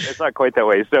it's not quite that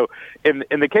way. So in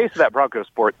the case of that Bronco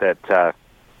Sport that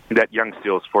Young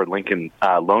Steels Ford Lincoln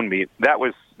loaned me, that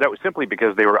was simply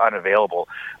because they were unavailable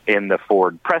in the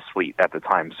Ford press fleet at the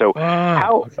time. So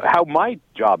how my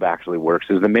job actually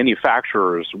works is the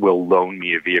manufacturers will loan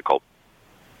me a vehicle,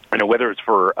 whether it's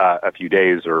for a few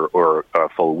days or a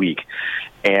full week,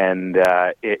 and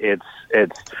it's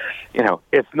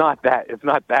not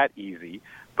that easy.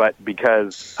 But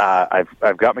because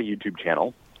I've got my YouTube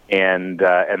channel, and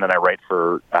then I write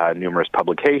for numerous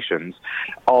publications,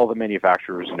 all the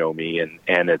manufacturers know me,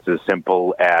 and it's as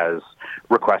simple as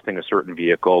requesting a certain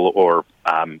vehicle, or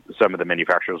some of the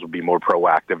manufacturers will be more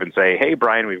proactive and say, "Hey,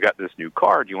 Brian, we've got this new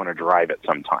car. Do you want to drive it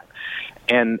sometime?"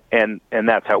 And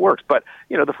that's how it works. But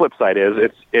the flip side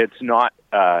is it's not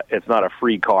a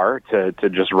free car to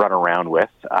just run around with.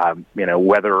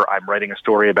 Whether I'm writing a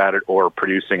story about it or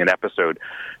producing an episode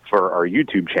for our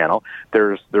YouTube channel,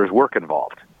 there's work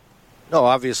involved. No,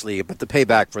 obviously, but the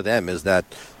payback for them is that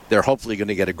they're hopefully going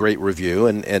to get a great review,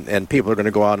 and people are going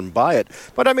to go out and buy it.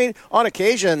 But, I mean, on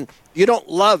occasion, you don't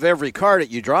love every car that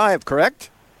you drive, correct?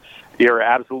 You're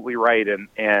absolutely right.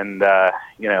 And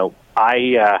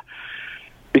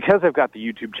because I've got the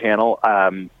YouTube channel,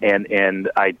 and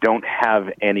I don't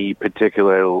have any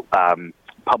particular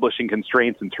publishing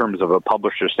constraints in terms of a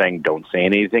publisher saying don't say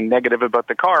anything negative about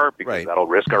the car because that'll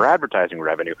risk our advertising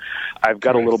revenue. I've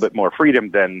got a little bit more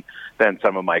freedom than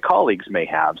some of my colleagues may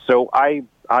have. So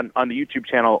on the YouTube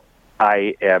channel,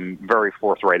 I am very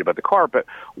forthright about the car. But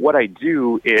what I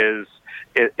do is,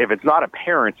 if it's not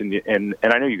apparent, and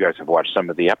I know you guys have watched some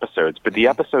of the episodes, but the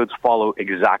episodes follow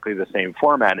exactly the same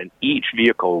format, and each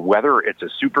vehicle, whether it's a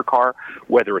supercar,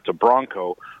 whether it's a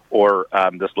Bronco, or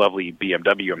this lovely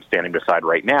BMW I'm standing beside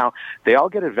right now, they all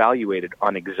get evaluated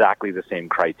on exactly the same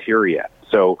criteria.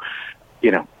 So,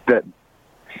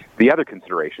 the other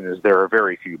consideration is there are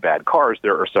very few bad cars.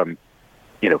 There are some,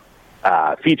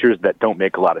 features that don't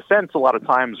make a lot of sense a lot of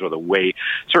times, or the way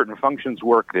certain functions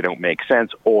work, they don't make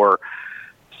sense, or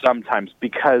sometimes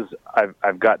because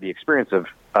I've got the experience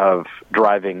of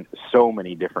driving so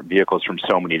many different vehicles from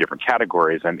so many different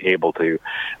categories, I'm able to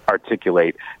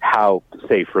articulate how,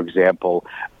 say, for example,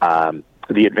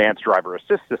 the advanced driver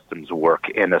assist systems work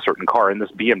in a certain car. And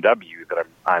this BMW that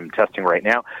I'm testing right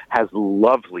now has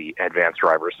lovely advanced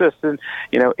driver assist, and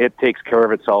it takes care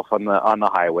of itself on the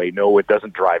highway. No, it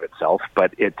doesn't drive itself,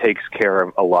 but it takes care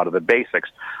of a lot of the basics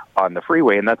on the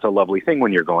freeway, and that's a lovely thing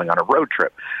when you're going on a road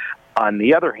trip. On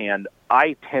the other hand,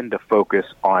 I tend to focus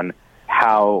on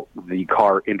how the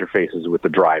car interfaces with the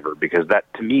driver, because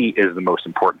that, to me, is the most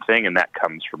important thing, and that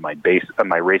comes from my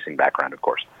racing background, of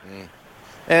course.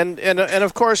 And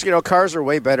of course, cars are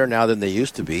way better now than they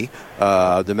used to be.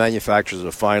 The manufacturers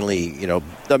have finally,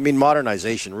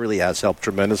 modernization really has helped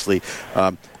tremendously.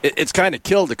 It's kind of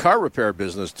killed the car repair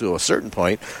business to a certain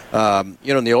point.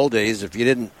 In the old days, if you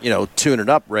didn't, tune it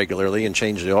up regularly and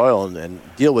change the oil and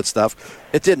deal with stuff,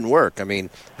 it didn't work. I mean,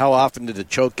 how often did the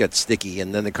choke get sticky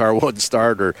and then the car wouldn't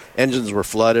start, or engines were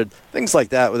flooded, things like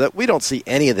that? We don't see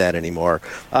any of that anymore.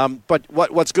 But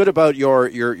what's good about your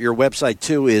website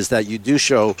too is that you do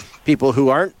show people who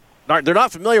they're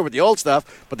not familiar with the old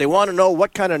stuff, but they want to know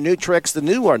what kind of new tricks the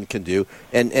new one can do,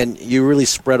 and you really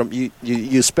spread them.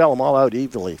 You spell them all out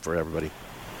evenly for everybody.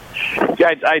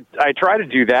 Yeah, I try to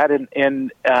do that,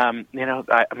 and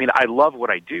I love what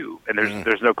I do, and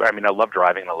there's no, I love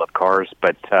driving and I love cars,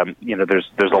 but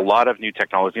there's a lot of new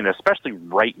technology, and especially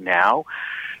right now,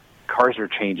 cars are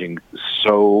changing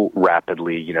so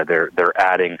rapidly. They're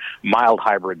adding mild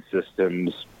hybrid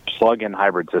systems, plug-in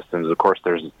hybrid systems. Of course,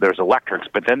 there's electrics,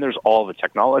 but then there's all the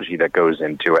technology that goes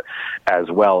into it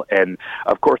as well. And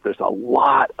of course, there's a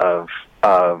lot of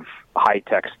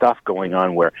high-tech stuff going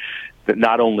on where that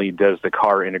not only does the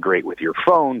car integrate with your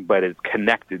phone, but it's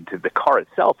connected to the car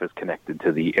itself is connected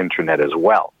to the internet as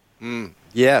well.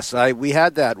 Yes, we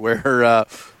had that where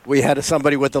we had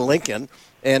somebody with a Lincoln,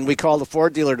 and we called the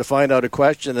Ford dealer to find out a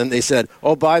question, and they said,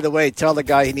 "Oh, by the way, tell the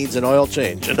guy he needs an oil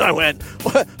change." And I went,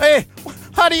 "Hey,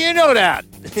 how do you know that?"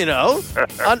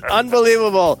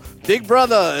 Unbelievable. Big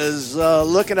Brother is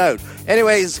looking out.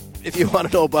 Anyways, if you want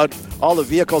to know about all the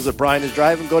vehicles that Brian is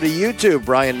driving, go to YouTube,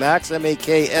 Brian Makse,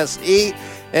 Makse,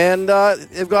 and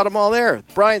they've got them all there.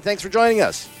 Brian, thanks for joining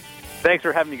us. Thanks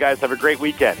for having me, guys. Have a great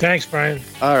weekend. Thanks, Brian.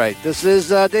 All right, this is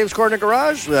Dave's Corner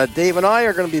Garage. Dave and I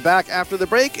are going to be back after the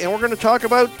break, and we're going to talk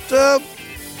about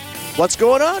what's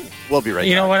going on. We'll be right back.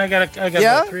 You know what? I got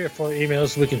about 3 or 4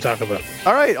 emails we can talk about.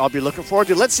 All right, I'll be looking forward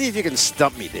to it. Let's see if you can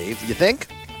stump me, Dave. You think?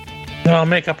 No, I'll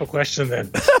make up a question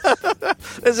then.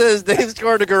 This is Dave's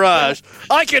Corner Garage.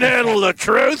 I can handle the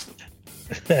truth.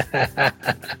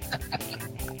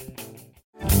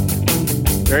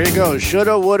 There you go.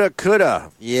 Shoulda, woulda, coulda.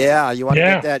 Yeah, you want to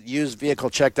get that used vehicle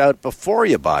checked out before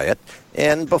you buy it,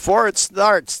 and before it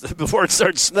starts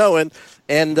snowing,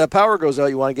 and power goes out.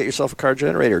 You want to get yourself a car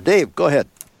generator. Dave, go ahead.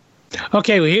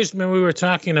 Okay, well, here's when we were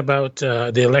talking about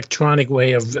the electronic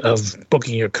way of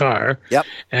booking your car. Yep.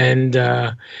 And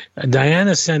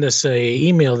Diana sent us a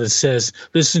email that says,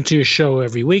 listen to your show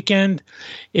every weekend.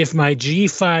 If my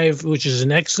G5, which is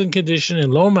in excellent condition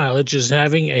and low mileage, is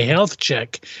having a health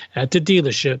check at the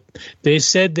dealership, they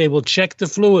said they will check the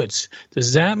fluids.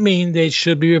 Does that mean they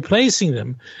should be replacing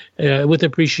them? With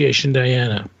appreciation,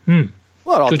 Diana.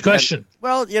 Well, good question.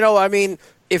 Well, I mean,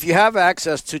 if you have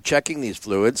access to checking these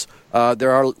fluids,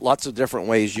 there are lots of different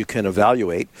ways you can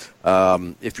evaluate.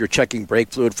 If you're checking brake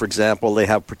fluid, for example, they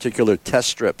have particular test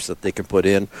strips that they can put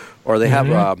in, or they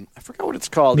have, I forgot what it's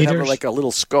called, Meters? They have like a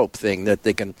little scope thing that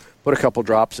they can put a couple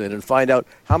drops in and find out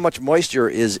how much moisture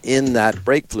is in that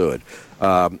brake fluid.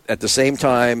 At the same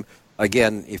time,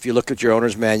 again, if you look at your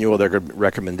owner's manual, there are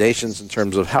recommendations in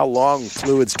terms of how long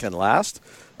fluids can last.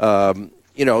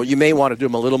 You may want to do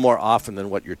them a little more often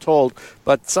than what you're told,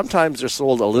 but sometimes they're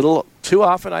sold a little too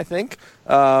often, I think,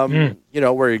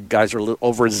 where guys are a little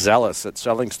overzealous at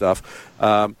selling stuff.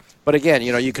 But again,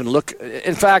 you can look.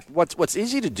 In fact, what's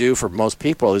easy to do for most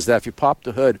people is that if you pop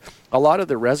the hood, a lot of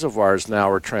the reservoirs now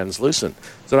are translucent.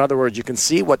 So in other words, you can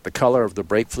see what the color of the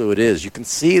brake fluid is. You can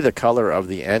see the color of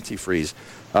the antifreeze.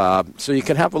 So you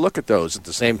can have a look at those. At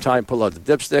the same time, pull out the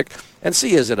dipstick and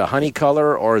see, is it a honey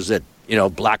color or is it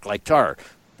black like tar?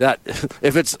 That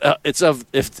if it's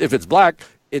black,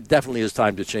 it definitely is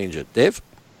time to change it. Dave?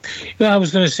 Well, I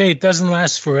was going to say it doesn't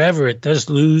last forever. It does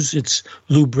lose its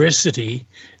lubricity.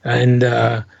 And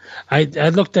I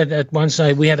looked at one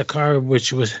side. We had a car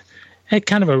which had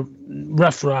kind of a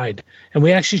rough ride. And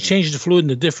we actually changed the fluid in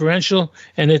the differential,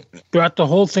 and it brought the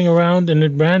whole thing around, and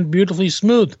it ran beautifully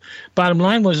smooth. Bottom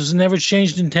line was it's never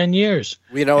changed in 10 years.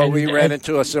 We ran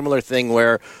into a similar thing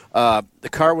where the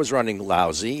car was running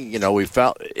lousy. We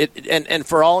felt it, and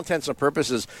for all intents and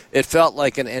purposes, it felt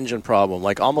like an engine problem,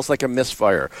 almost like a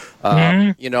misfire.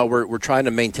 We're trying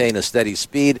to maintain a steady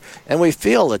speed, and we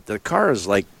feel that the car is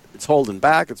it's holding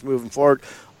back, it's moving forward.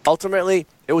 Ultimately,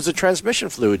 it was a transmission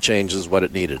fluid change is what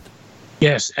it needed.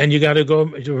 Yes, and you got to go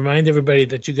to remind everybody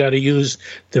that you got to use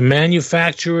the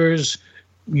manufacturer's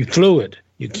fluid.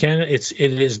 You can't. It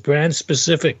is brand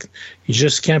specific. You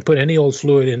just can't put any old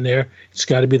fluid in there. It's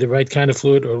got to be the right kind of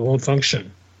fluid, or it won't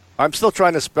function. I'm still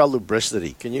trying to spell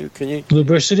lubricity. Can you?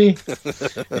 Lubricity?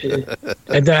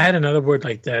 And I had another word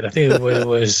like that. I think it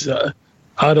was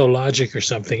Autologic or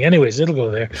something. Anyways, it'll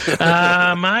go there.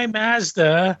 My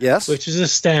Mazda, yes, which is a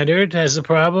standard, has a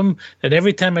problem that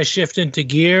every time I shift into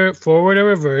gear, forward or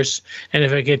reverse, and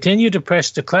if I continue to press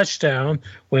the clutch down,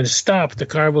 when stopped, the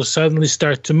car will suddenly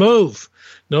start to move.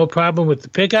 No problem with the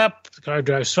pickup. The car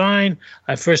drives fine.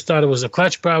 I first thought it was a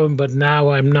clutch problem, but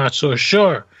now I'm not so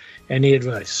sure. Any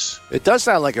advice? It does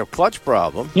sound like a clutch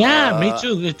problem. Yeah, me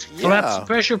too. It collapsed the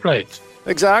pressure plate.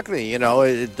 Exactly.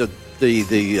 The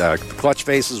clutch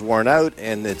face is worn out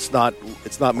and it's not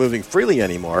moving freely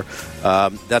anymore.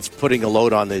 That's putting a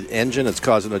load on the engine. It's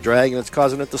causing a drag and it's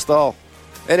causing it to stall.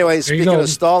 Anyway, speaking of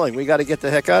stalling, we got to get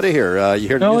the heck out of here. You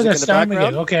hear the music in the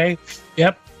background? Okay.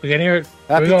 Yep. We can hear it.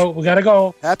 Here we go. We got to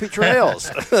go. Happy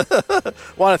trails.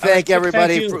 Want to thank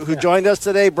everybody who joined us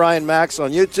today. Brian Max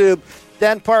on YouTube.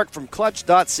 Dan Park from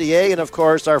Clutch.ca, and of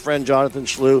course our friend Jonathan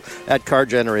Schlew at Car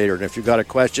Generator. And if you've got a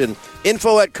question,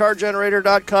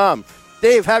 info@cargenerator.com.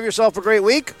 Dave, have yourself a great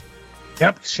week.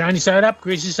 Yep, shiny side up,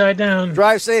 greasy side down.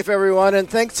 Drive safe, everyone, and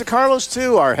thanks to Carlos,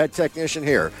 too, our head technician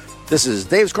here. This is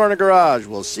Dave's Corner Garage.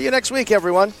 We'll see you next week,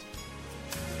 everyone.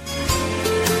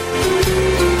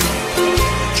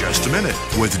 Just a minute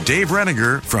with Dave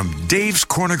Reniger from Dave's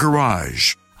Corner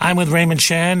Garage. I'm with Raymond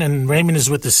Chan, and Raymond is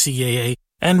with the CAA.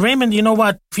 And Raymond, you know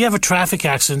what? If you have a traffic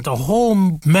accident, a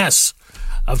whole mess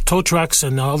of tow trucks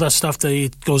and all that stuff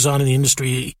that goes on in the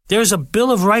industry, there's a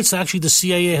Bill of Rights actually the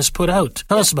CAA has put out.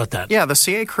 Tell us about that. Yeah, the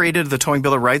CAA created the Towing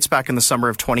Bill of Rights back in the summer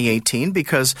of 2018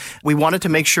 because we wanted to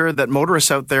make sure that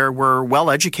motorists out there were well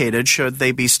educated should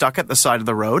they be stuck at the side of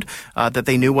the road, that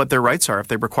they knew what their rights are if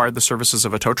they required the services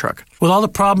of a tow truck. With all the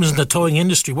problems in the towing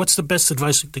industry, what's the best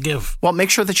advice to give? Well,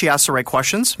 make sure that you ask the right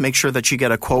questions, make sure that you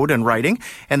get a quote in writing,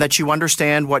 and that you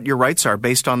understand what your rights are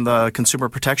based on the Consumer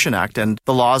Protection Act and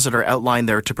the laws that are outlined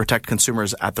there to protect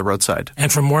consumers at the roadside.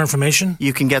 And for more information?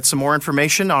 You can get some more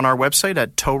information on our website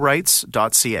at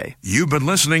towrights.ca. You've been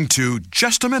listening to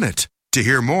Just a Minute. To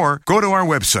hear more, go to our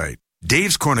website,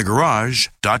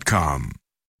 davescornergarage.com.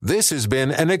 This has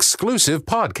been an exclusive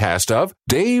podcast of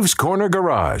Dave's Corner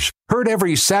Garage. Heard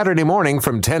every Saturday morning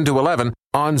from 10 to 11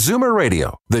 on Zoomer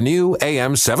Radio, the new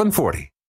AM 740.